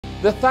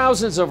The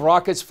thousands of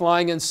rockets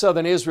flying in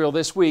southern Israel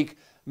this week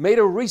made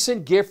a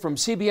recent gift from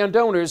CBN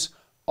donors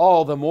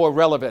all the more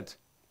relevant.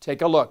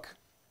 Take a look.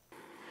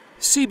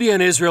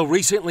 CBN Israel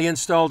recently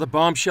installed a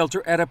bomb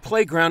shelter at a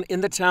playground in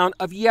the town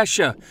of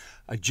Yesha,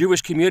 a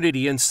Jewish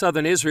community in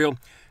southern Israel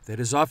that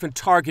is often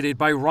targeted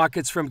by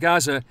rockets from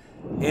Gaza,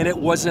 and it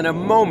wasn't a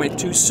moment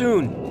too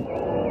soon.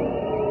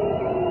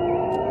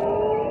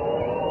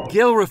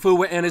 Gil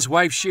Refua and his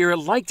wife Shira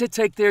like to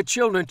take their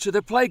children to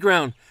the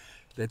playground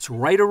that's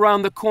right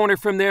around the corner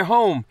from their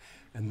home,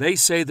 and they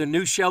say the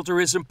new shelter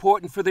is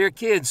important for their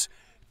kids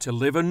to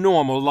live a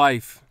normal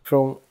life.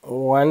 From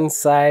one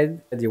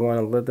side, you want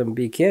to let them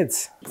be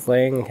kids,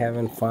 playing,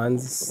 having fun,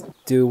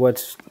 do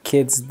what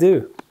kids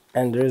do.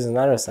 And there is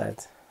another side.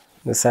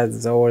 The side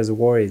is always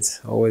worried,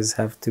 always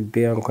have to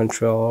be on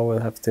control,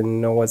 always have to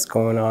know what's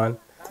going on.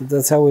 So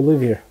that's how we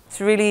live here.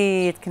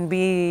 It can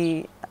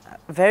be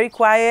very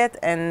quiet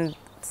and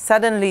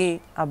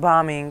suddenly a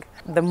bombing.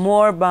 The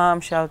more bomb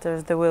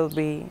shelters there will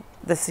be,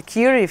 the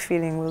security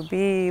feeling will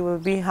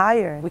be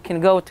higher. We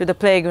can go to the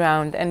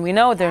playground and we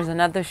know there's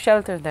another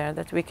shelter there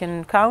that we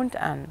can count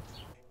on.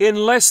 In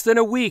less than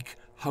a week,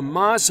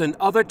 Hamas and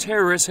other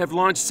terrorists have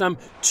launched some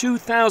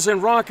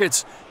 2,000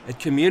 rockets at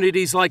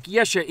communities like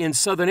Yesha in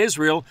southern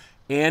Israel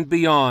and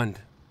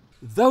beyond.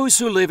 Those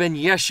who live in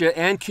Yesha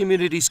and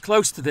communities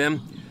close to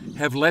them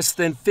have less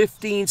than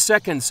 15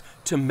 seconds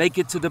to make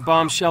it to the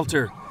bomb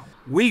shelter.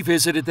 We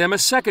visited them a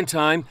second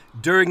time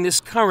during this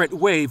current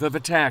wave of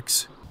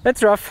attacks.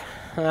 It's rough.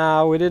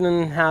 We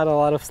didn't have a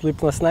lot of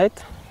sleepless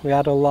night. We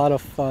had a lot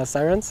of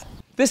sirens.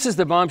 This is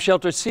the bomb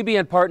shelter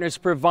CBN partners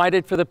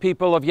provided for the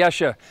people of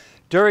Yesha.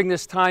 During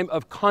this time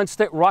of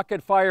constant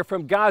rocket fire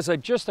from Gaza,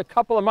 just a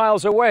couple of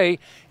miles away,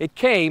 it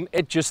came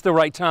at just the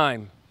right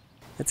time.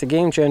 It's a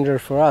game changer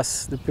for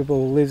us, the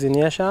people who live in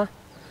Yesha.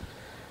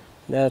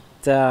 That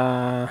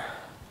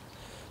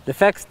the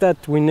fact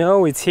that we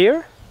know it's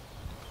here,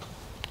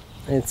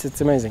 it's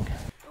amazing.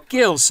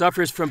 Gil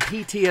suffers from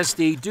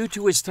PTSD due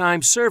to his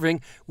time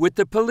serving with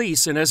the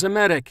police and as a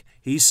medic.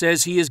 He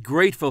says he is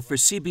grateful for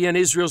CBN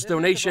Israel's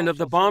donation of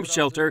the bomb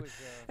shelter,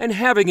 and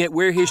having it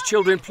where his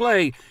children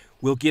play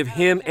will give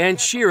him and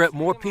Shira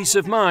more peace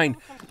of mind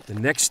the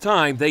next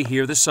time they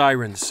hear the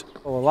sirens.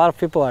 Well, a lot of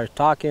people are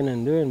talking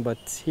and doing,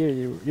 but here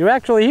you're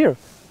actually here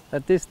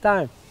at this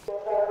time.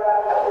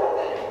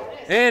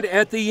 And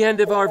at the end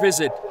of our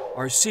visit,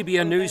 our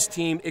CBN News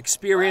team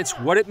experienced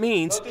what it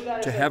means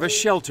to have a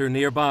shelter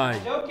nearby.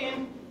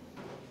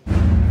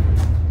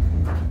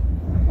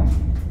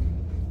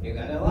 You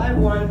got a live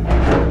one.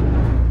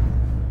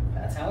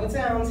 That's how it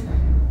sounds.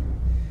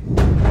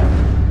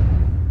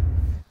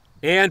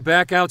 And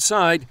back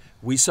outside,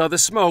 we saw the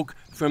smoke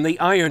from the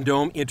Iron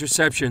Dome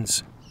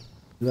interceptions.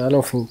 I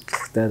don't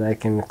think that I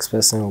can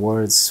express in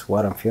words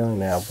what I'm feeling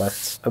now,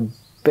 but a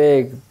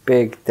big,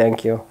 big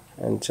thank you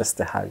and just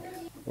a hug.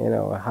 You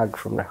know, a hug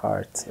from the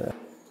heart.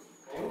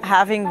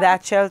 Having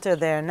that shelter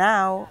there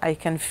now, I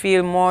can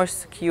feel more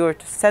secure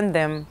to send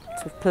them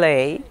to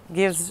play.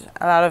 Gives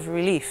a lot of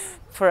relief.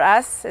 For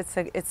us,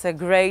 it's a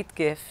great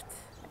gift.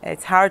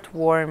 It's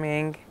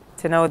heartwarming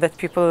to know that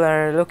people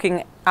are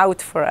looking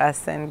out for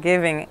us and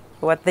giving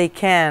what they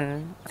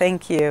can.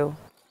 Thank you.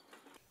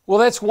 Well,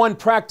 that's one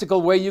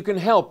practical way you can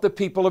help the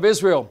people of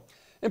Israel.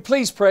 And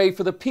please pray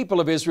for the people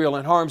of Israel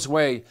in harm's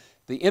way,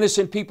 the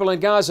innocent people in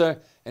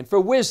Gaza, and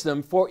for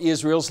wisdom for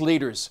Israel's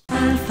leaders.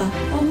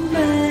 Alpha.